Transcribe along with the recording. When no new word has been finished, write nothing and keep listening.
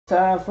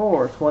Time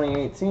for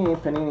 2018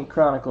 Panini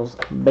Chronicles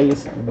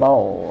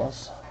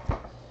Baseballs.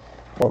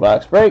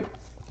 4-box break.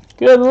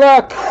 Good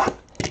luck!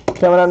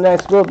 Coming up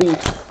next will be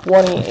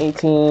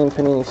 2018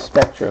 Panini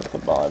Spectra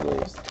Football, I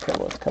believe is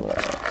what's coming up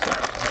next.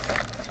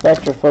 So,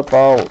 Spectra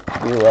Football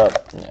due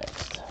up next.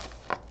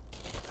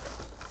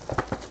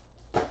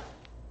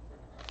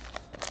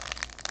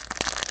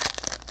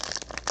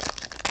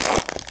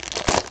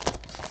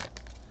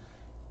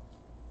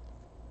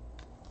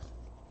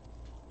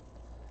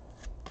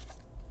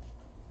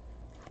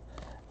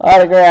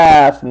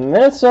 Autograph,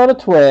 Minnesota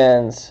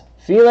Twins,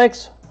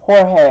 Felix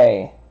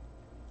Jorge,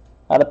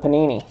 out of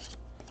Panini.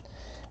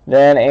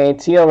 Then a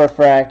teal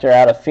refractor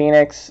out of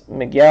Phoenix,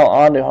 Miguel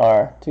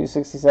Andujar,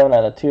 267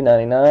 out of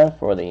 299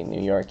 for the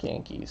New York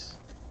Yankees.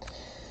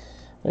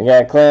 We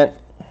got Clint,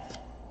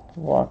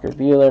 Walker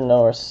Buehler,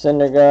 Noah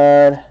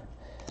Syndergaard.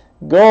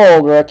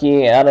 Gold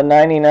rookie out of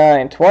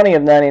 99, 20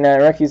 of 99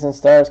 rookies and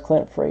stars,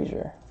 Clint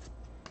Frazier.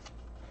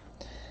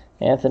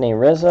 Anthony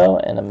Rizzo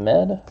and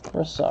Ahmed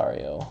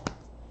Rosario.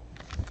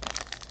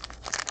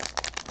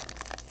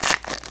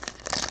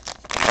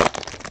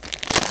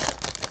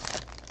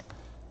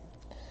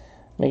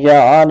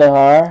 Miguel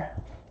Andujar,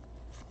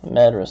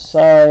 Ahmed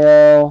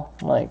Rosario,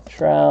 Mike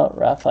Trout,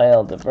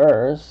 Rafael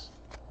Devers.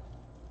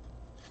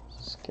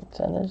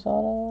 Contenders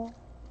auto.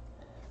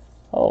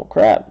 Oh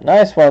crap!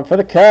 Nice one for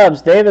the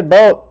Cubs. David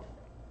Boat,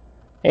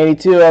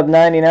 82 of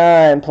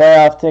 99,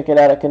 playoff ticket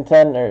out of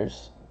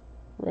Contenders.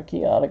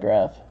 Rookie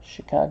autograph,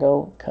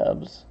 Chicago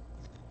Cubs.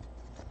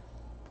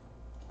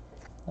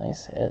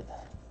 Nice hit.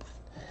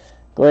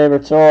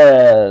 Gleyber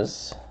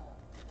Torres,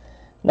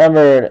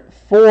 numbered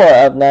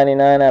 4 of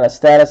 99 out of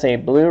Status, a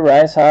blue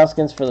Rice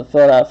Hoskins for the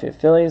Philadelphia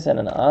Phillies, and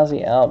an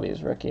Ozzie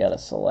Albies rookie out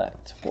of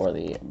Select for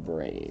the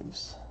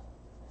Braves.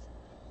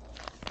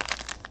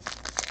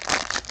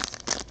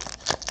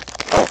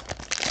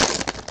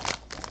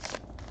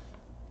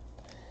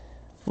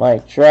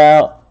 Mike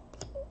Trout,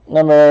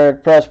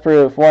 numbered press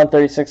proof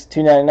 136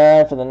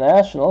 299 for the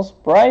Nationals.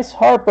 Bryce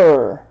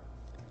Harper,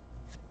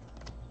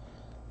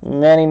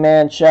 Manny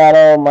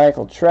Machado,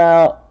 Michael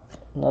Trout.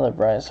 Another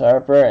Bryce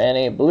Harper, and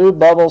a blue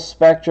bubble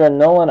Spectra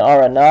Nolan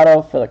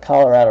Arenado for the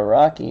Colorado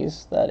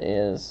Rockies. That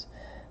is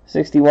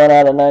 61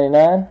 out of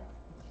 99.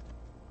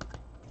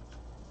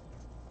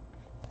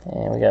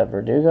 And we got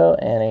Verdugo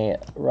and a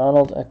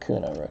Ronald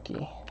Acuna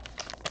rookie.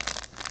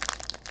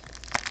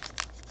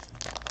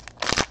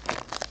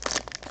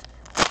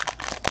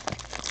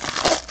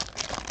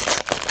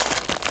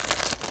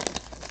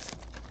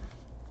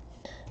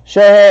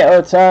 Shohei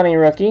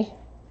Ohtani rookie.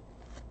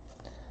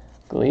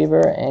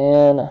 Gleyber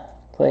and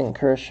Clayton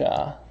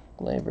Kershaw.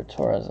 Gleyber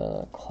Torres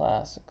of the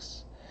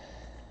Classics.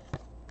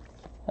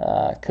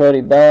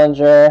 Cody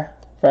Bellinger.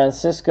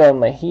 Francisco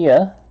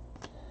Mejia.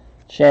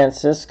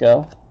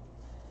 Francisco.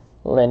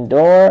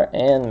 Lindor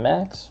and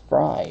Max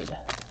Fried.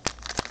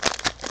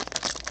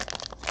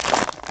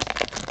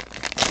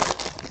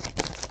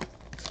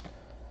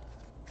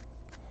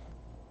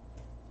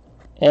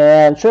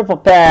 And triple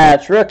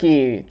patch,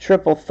 rookie,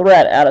 triple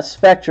threat out of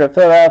Spectra,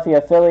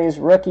 Philadelphia Phillies,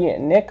 rookie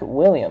Nick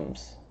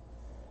Williams.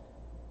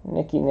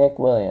 Nick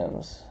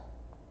Williams.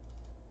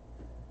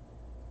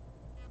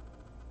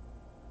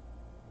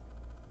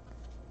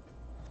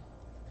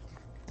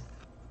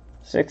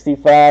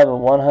 $65 of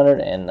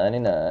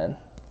 199.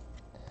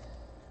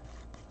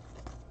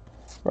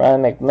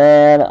 Ryan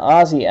McMahon,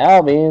 Ozzie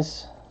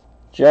Albies,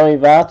 Joey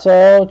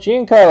Votto,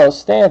 Giancarlo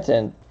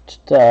Stanton,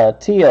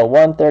 teal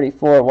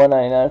 134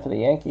 199 for the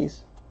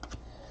Yankees.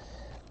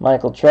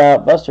 Michael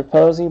Trout, Buster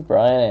Posey,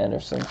 Brian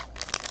Anderson.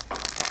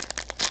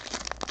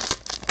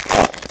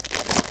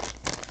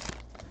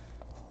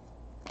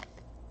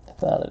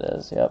 I thought it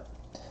is, yep.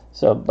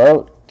 So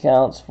Boat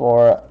counts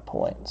for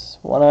points.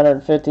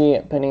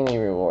 150 Panini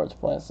Rewards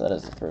points. That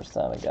is the first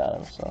time I got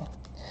him. So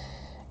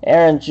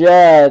Aaron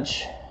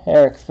Judge,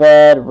 Eric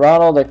Fed,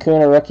 Ronald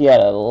Acuna rookie out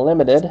of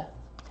Limited.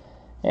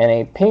 And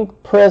a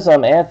pink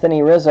prism,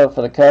 Anthony Rizzo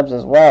for the Cubs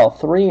as well.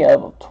 3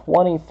 of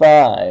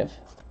 25.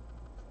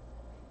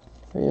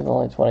 3 of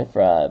only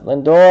 25.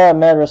 Lindor,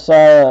 Ahmed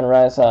Rosario, and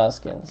Rice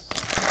Hoskins.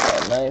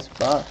 A nice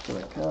box for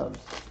the Cubs.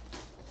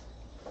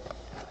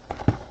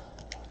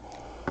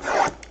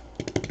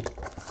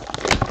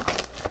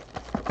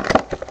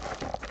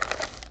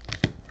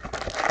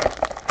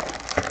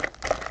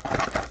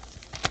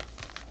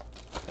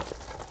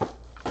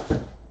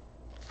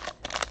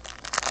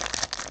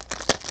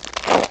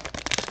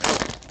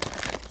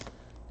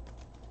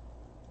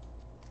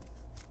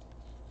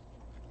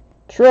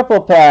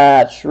 Triple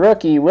patch,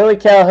 rookie Willie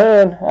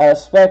Calhoun out of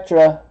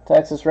Spectra,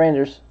 Texas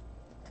Rangers.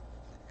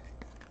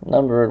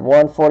 Numbered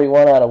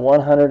 141 out of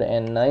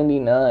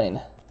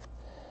 199.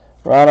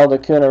 Ronald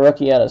Acuna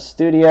rookie out of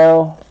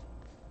Studio.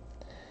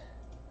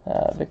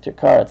 Victor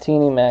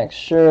Caratini, Max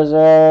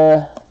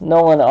Scherzer.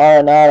 Nolan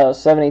Arenado,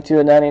 72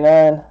 of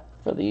 99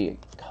 for the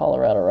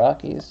Colorado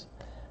Rockies.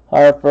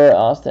 Harper,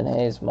 Austin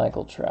Hayes,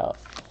 Michael Trout.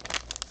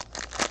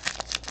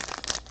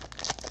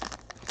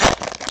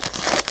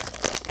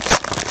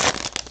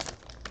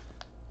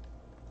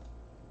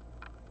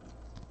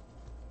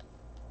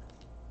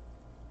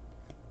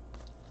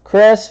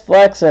 Chris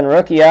Flexen,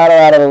 rookie auto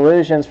out of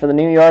Illusions for the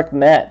New York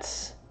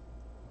Mets.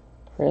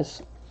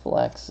 Chris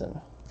Flexen.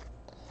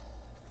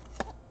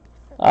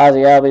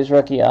 Ozzie Albies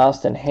rookie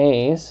Austin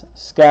Hayes.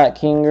 Scott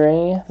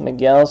Kingery,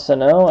 Miguel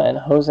Sano, and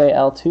Jose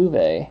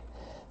Altuve.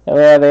 Then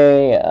we have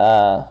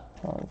a,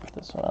 let me put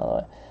this one out of the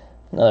way.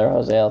 Another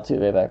Jose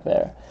Altuve back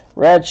there.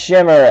 Red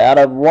Shimmer out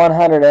of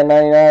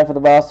 199 for the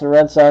Boston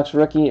Red Sox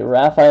rookie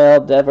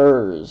Rafael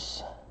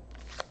Devers.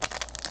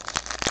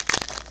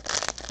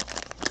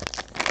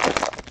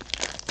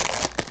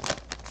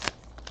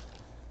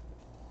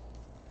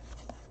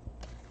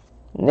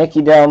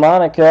 Nicky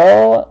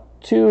Delmonico,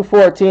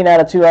 214 out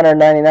of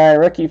 299.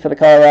 Rookie for the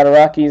Colorado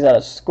Rockies out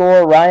of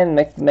Score, Ryan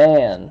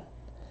McMahon.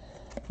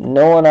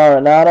 Nolan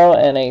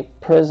Arenado, and a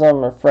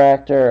Prism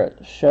Refractor,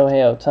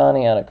 Shohei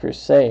Ohtani out of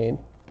Crusade.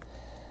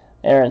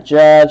 Aaron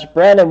Judge,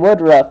 Brandon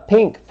Woodruff,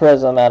 Pink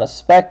Prism out of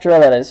Spectra.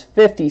 That is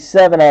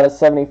 57 out of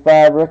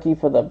 75. Rookie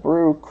for the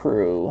Brew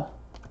Crew,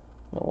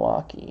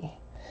 Milwaukee.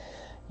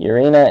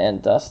 Urena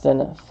and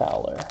Dustin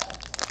Fowler.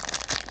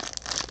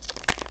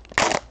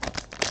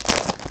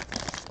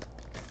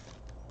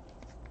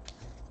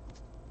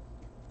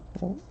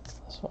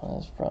 This one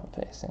is front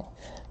facing.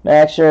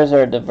 Max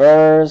Scherzer,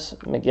 Devers,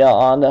 Miguel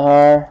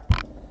Andahar.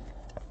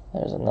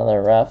 There's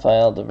another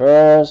Rafael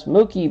Devers.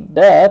 Mookie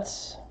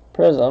Betts,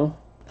 Prism,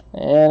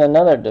 and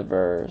another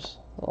Devers.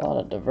 A lot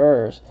of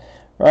Devers.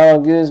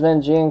 Ronald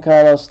Guzman,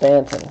 Giancarlo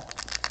Stanton.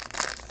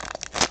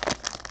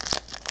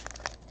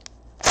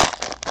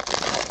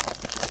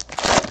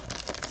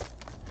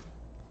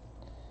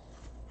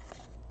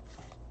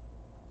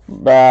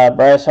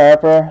 Bryce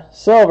Harper,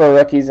 Silver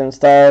Rookies and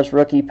Stars,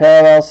 Rookie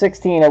Parallel,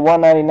 16 of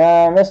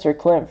 199. Mr.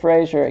 Clint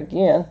Frazier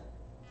again.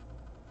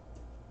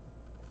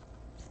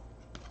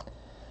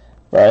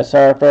 Bryce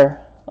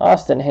Harper,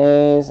 Austin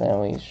Hayes, and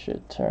we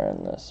should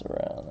turn this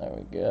around. There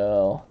we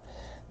go.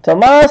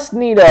 Tomas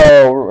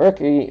Nido,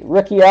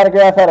 rookie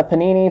autograph out of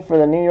Panini for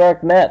the New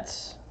York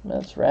Mets.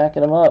 Mets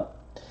racking them up.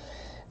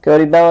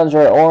 Cody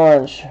Bellinger,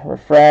 Orange,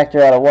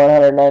 Refractor out of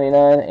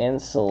 199 in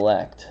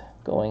Select,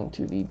 going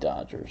to the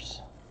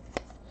Dodgers.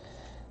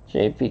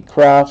 J.P.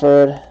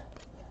 Crawford,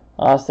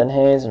 Austin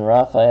Hayes, and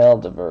Rafael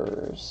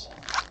Devers.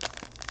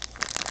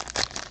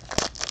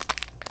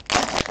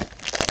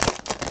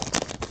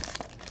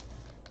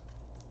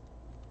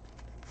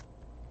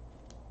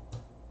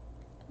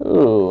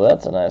 Ooh,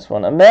 that's a nice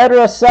one. Ahmed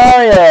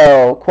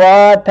Rosario,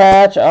 quad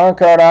patch,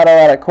 on-card auto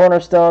out of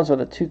Cornerstones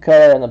with a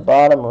 2-color in the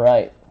bottom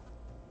right.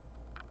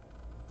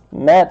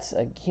 Mets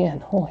again,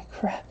 holy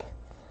crap.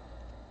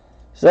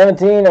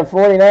 17 of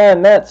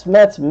 49, Mets.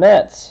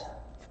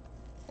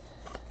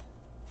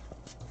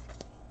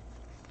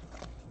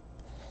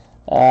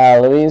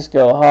 Luis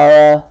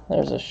Gohara,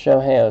 there's a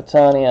Shohei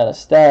Ohtani out of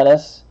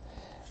Status.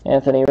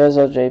 Anthony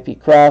Rizzo, J.P.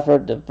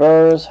 Crawford,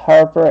 Devers,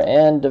 Harper,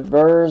 and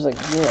Devers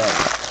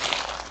again.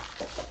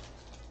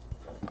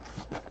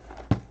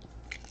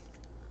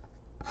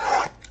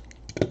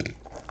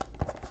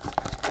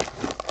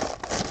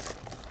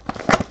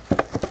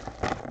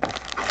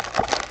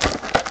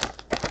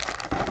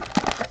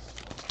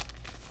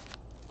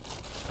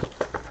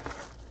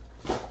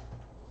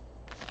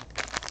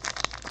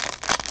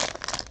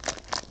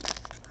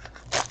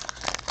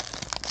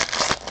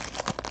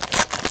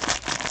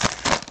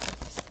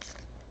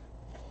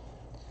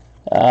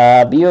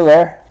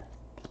 Bueller,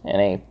 and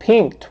a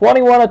pink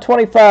 21 of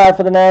 25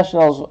 for the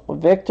Nationals,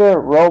 Victor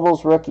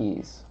Robles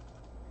rookies.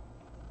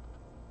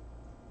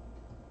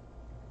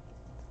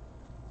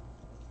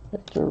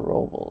 Victor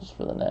Robles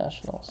for the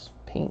Nationals,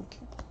 pink.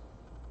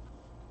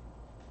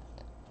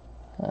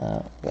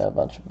 Got a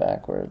bunch of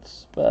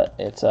backwards, but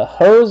it's a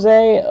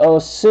Jose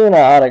Osuna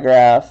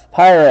autograph,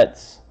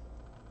 Pirates.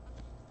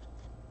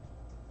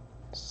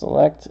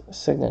 Select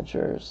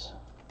signatures,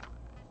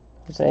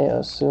 Jose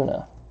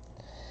Osuna.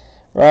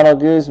 Ronald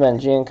Guzman,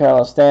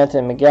 Giancarlo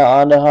Stanton, Miguel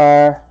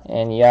Andahar,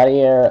 and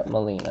Yadier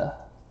Molina.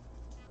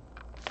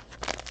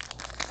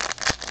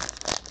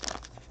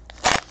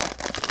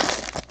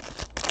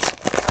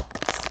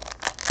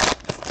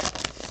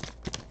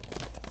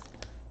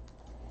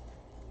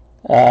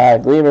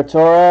 Gleyber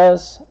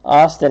Torres,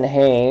 Austin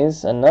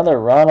Hayes, another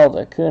Ronald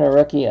Acuna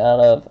rookie out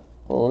of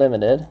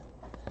Limited.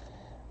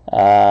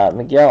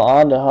 Miguel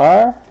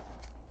Andahar,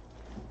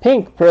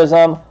 Pink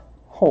Prism,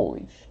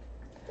 holy shit.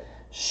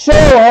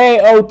 Shohei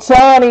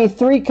Ohtani,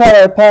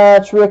 3-color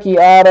patch, rookie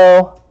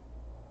auto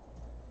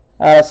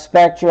out of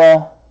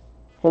Spectra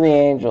for the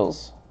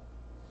Angels.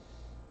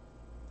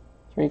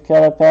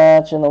 3-color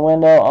patch in the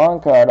window,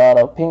 on-card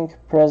auto, Pink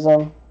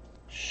Prism,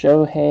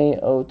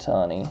 Shohei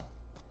Ohtani.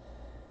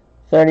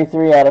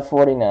 33 out of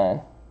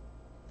 49.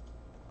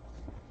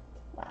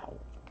 Wow,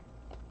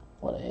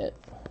 what a hit.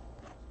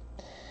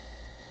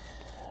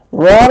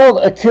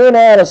 Ronald Acuna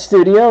out of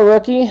Studio,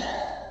 rookie.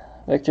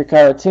 Victor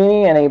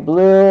Caratini, and a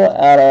blue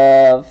out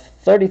of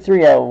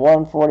 33 out of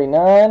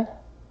 149.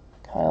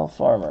 Kyle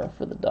Farmer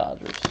for the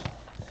Dodgers.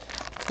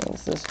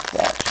 Thinks this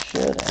box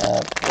should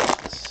have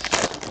this.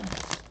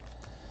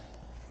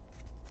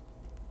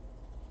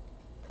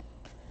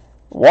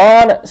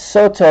 Juan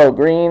Soto,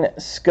 green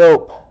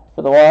scope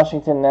for the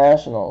Washington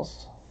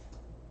Nationals.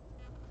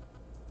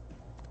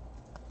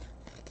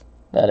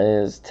 That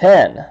is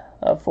 10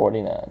 of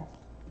 49.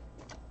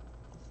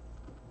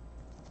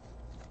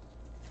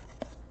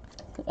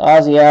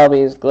 Ozzie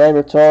Albies,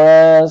 Gleyber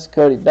Torres,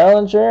 Cody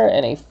Bellinger,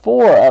 and a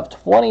 4 of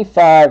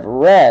 25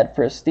 red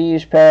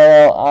Prestige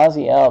Parallel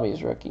Ozzie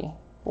Albies rookie.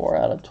 4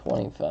 out of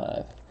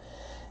 25.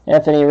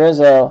 Anthony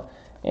Rizzo,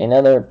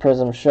 another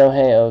Prism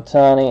Shohei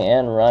Ohtani,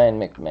 and Ryan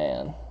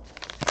McMahon.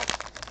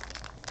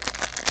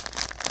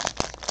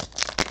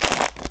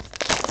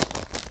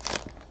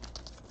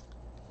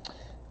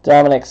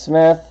 Dominic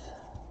Smith,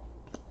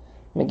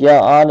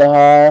 Miguel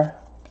Andujar,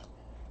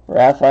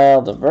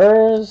 Rafael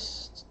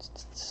Devers,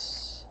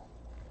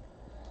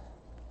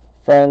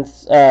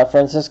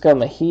 Francisco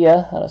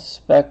Mejia out of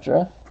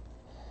Spectra,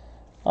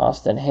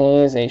 Austin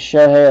Hayes, a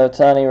Shohei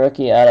Ohtani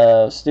rookie out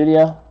of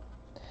Studio,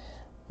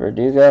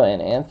 Verdugo,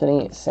 and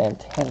Anthony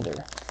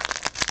Santander.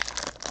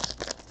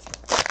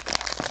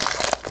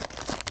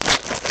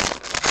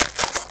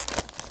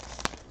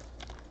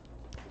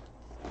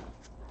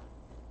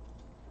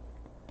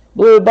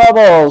 Blue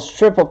Bubbles,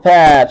 triple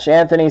patch,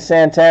 Anthony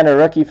Santander,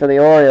 rookie for the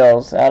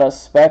Orioles, out of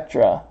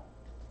Spectra.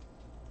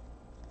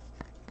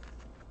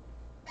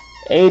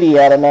 80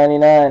 out of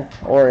 99,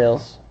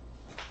 Orioles.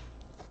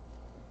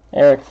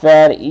 Eric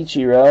Fed,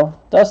 Ichiro.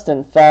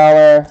 Dustin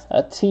Fowler,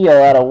 a teal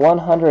out of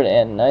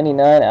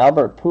 199,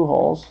 Albert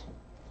Pujols.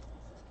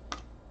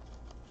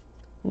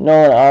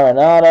 Nolan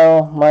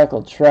Arenado,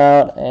 Michael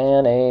Trout,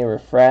 and a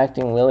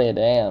refracting Willie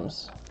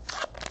Adams.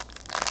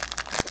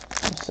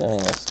 I'm assuming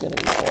this is going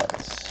to be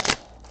points.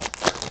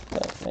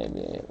 But maybe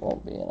it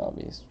won't be, and I'll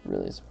be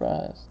really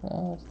surprised.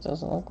 No, it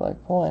doesn't look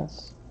like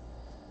points.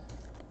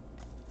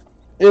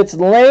 It's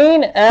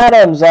Lane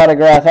Adams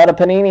autograph out of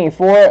Panini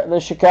for the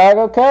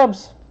Chicago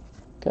Cubs.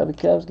 Cubby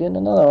Cubs getting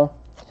another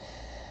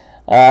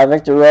one.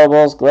 Victor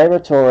Robles,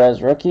 Gleyber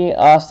Torres, rookie.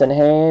 Austin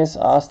Hayes,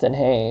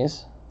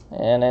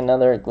 and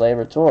another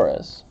Gleyber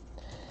Torres.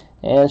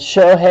 And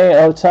Shohei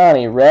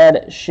Ohtani,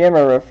 red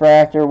shimmer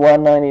refractor,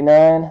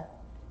 199,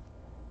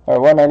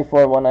 or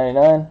 194,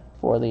 199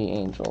 for the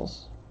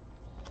Angels.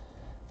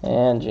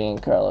 And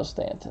Giancarlo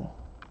Stanton.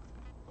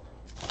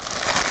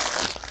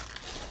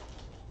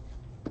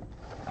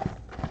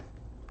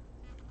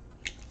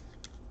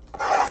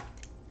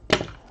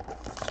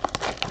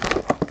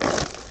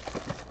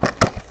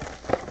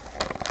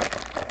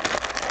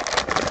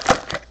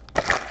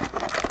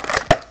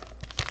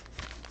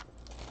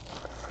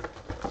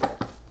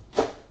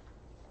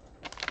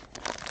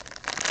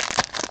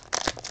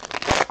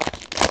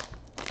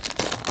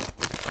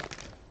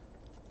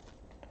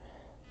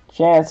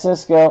 Jan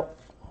Cisco,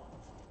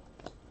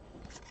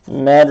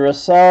 Med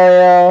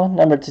Rosario,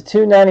 number to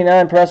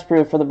 299 press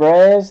proof for the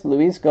Braves,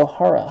 Luis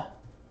Gohara.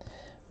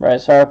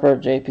 Bryce Harper,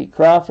 J.P.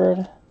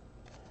 Crawford.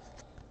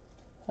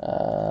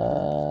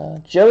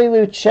 Joey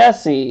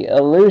Lucchesi,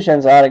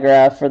 Illusions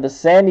autograph for the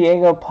San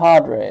Diego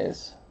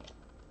Padres.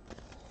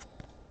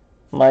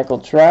 Michael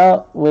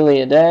Trout,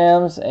 Willie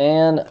Adams,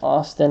 and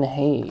Austin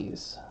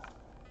Hayes.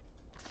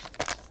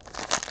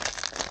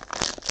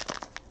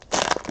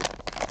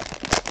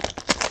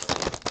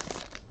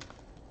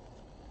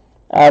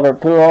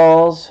 Albert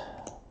Pujols,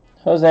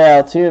 Jose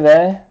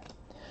Altuve,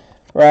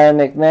 Ryan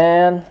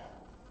McMahon,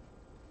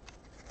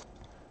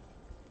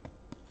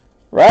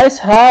 Rice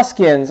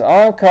Hoskins,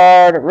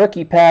 on-card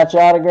rookie patch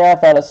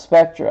autograph out of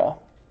Spectra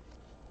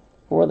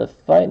for the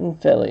Fightin'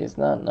 Phillies,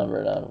 not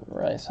numbered on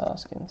Rice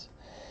Hoskins.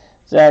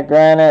 Zach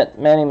Granite,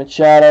 Manny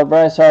Machado,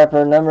 Bryce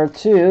Harper, number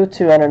 2,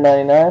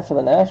 299 for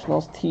the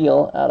Nationals,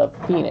 teal out of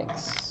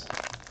Phoenix.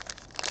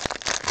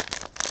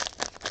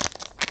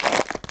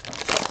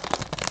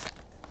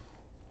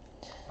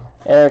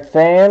 Eric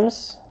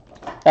Thames,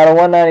 out of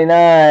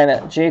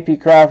 199, J.P.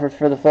 Crawford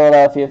for the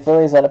Philadelphia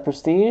Phillies out of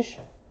Prestige.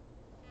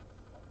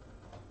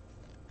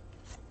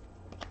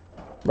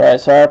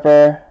 Bryce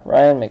Harper,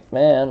 Ryan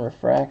McMahon,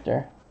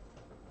 refractor.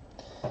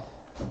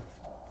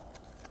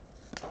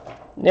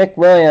 Nick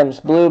Williams,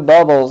 Blue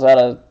Bubbles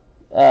out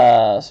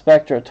of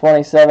Spectra,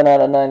 27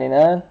 out of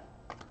 99.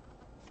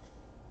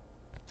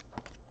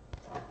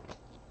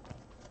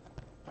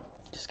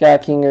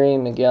 Scott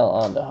Kingery, Miguel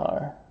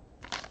Andujar.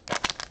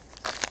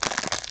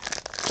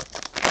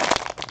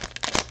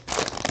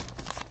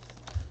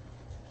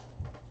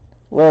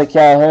 Willie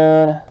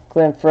Calhoun,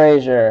 Clint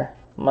Frazier,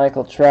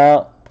 Michael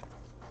Trout,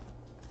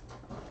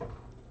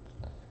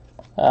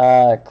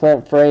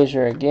 Clint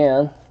Frazier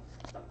again,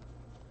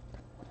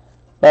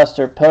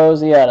 Buster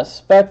Posey out of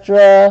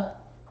Spectra,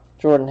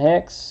 Jordan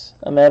Hicks,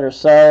 Ahmed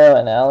Rosario,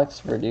 and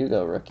Alex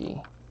Verdugo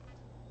rookie.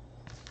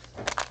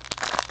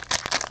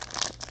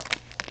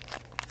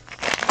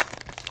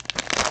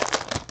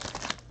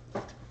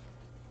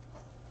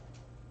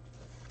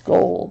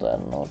 Gold, I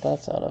don't know what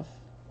that's out of.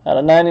 Out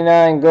of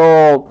 99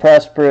 gold,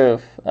 press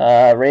proof.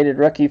 Rated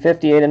rookie,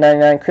 58 of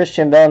 99.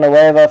 Christian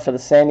Villanueva for the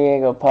San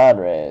Diego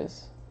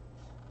Padres.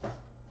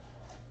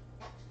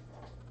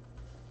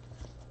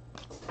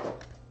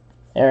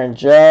 Aaron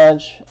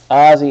Judge,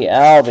 Ozzie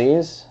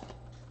Albies.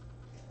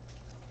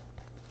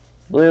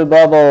 Blue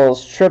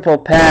Bubbles, triple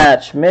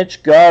patch,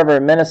 Mitch Garver,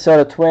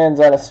 Minnesota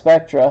Twins out of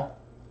Spectra.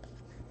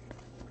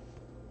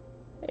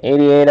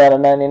 88 out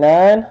of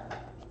 99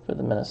 for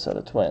the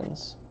Minnesota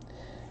Twins.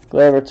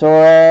 Gleyber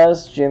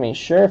Torres, Jimmy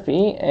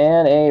Sherfy,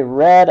 and a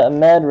red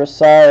Ahmed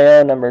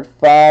Rosario, numbered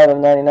 5 of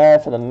 99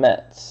 for the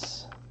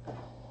Mets.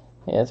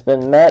 Yeah, it's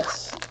been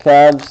Mets,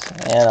 Cubs,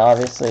 and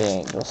obviously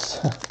Angels.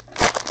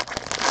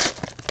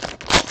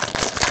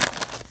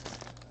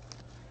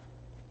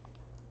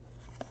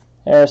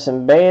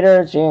 Harrison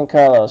Bader,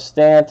 Giancarlo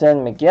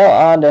Stanton, Miguel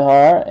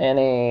Andujar, and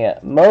a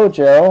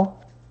Mojo,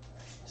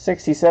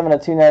 67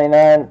 of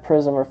 299,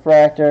 Prism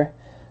Refractor,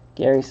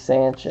 Gary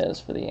Sanchez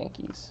for the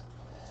Yankees.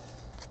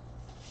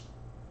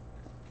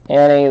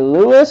 And a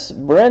Lewis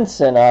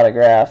Brinson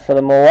autograph for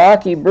the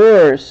Milwaukee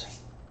Brewers.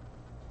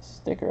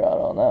 Sticker out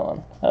on that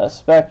one. Out of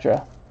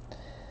Spectra.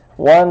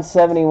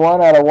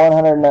 171 out of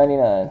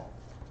 199.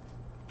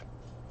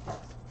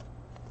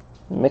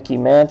 Mickey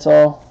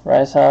Mantle,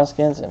 Rice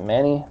Hoskins, and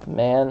Manny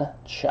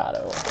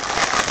Machado.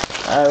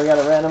 Alright, we got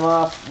to random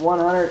off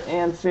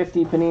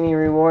 150 Panini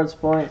Rewards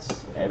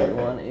points.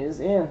 Everyone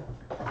is in.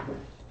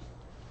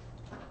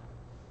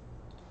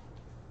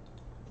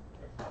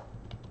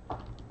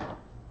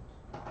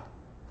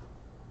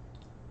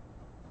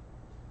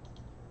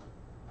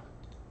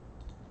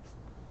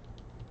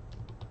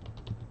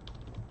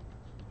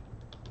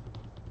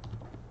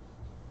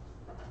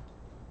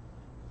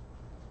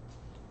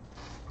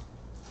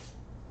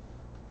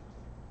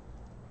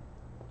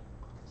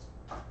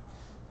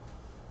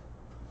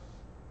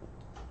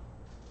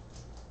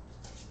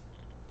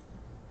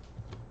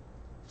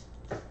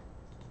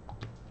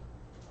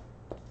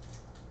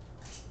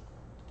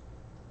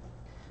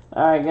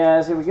 Alright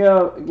guys, here we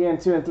go. Again,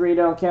 2 and 3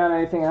 don't count.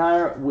 Anything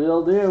higher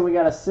will do. We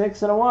got a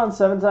 6 and a 1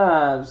 7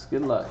 times.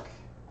 Good luck.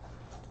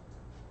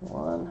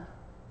 1,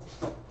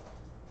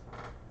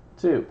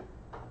 2,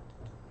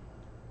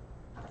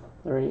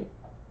 3,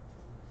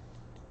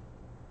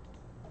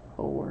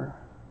 4,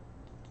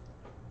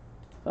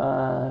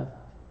 5,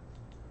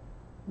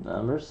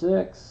 number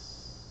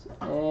 6,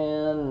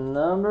 and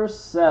number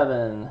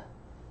 7.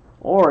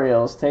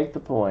 Orioles take the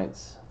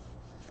points.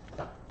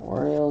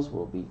 Orioles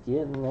will be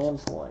getting them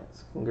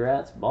points.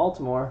 Congrats,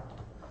 Baltimore.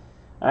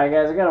 Alright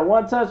guys, I got a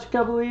one-touch, a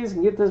couple of these,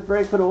 and get this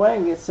break put away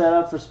and get set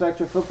up for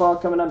Spectra football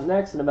coming up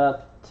next in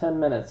about 10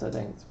 minutes, I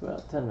think. It's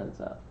about 10 minutes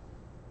out.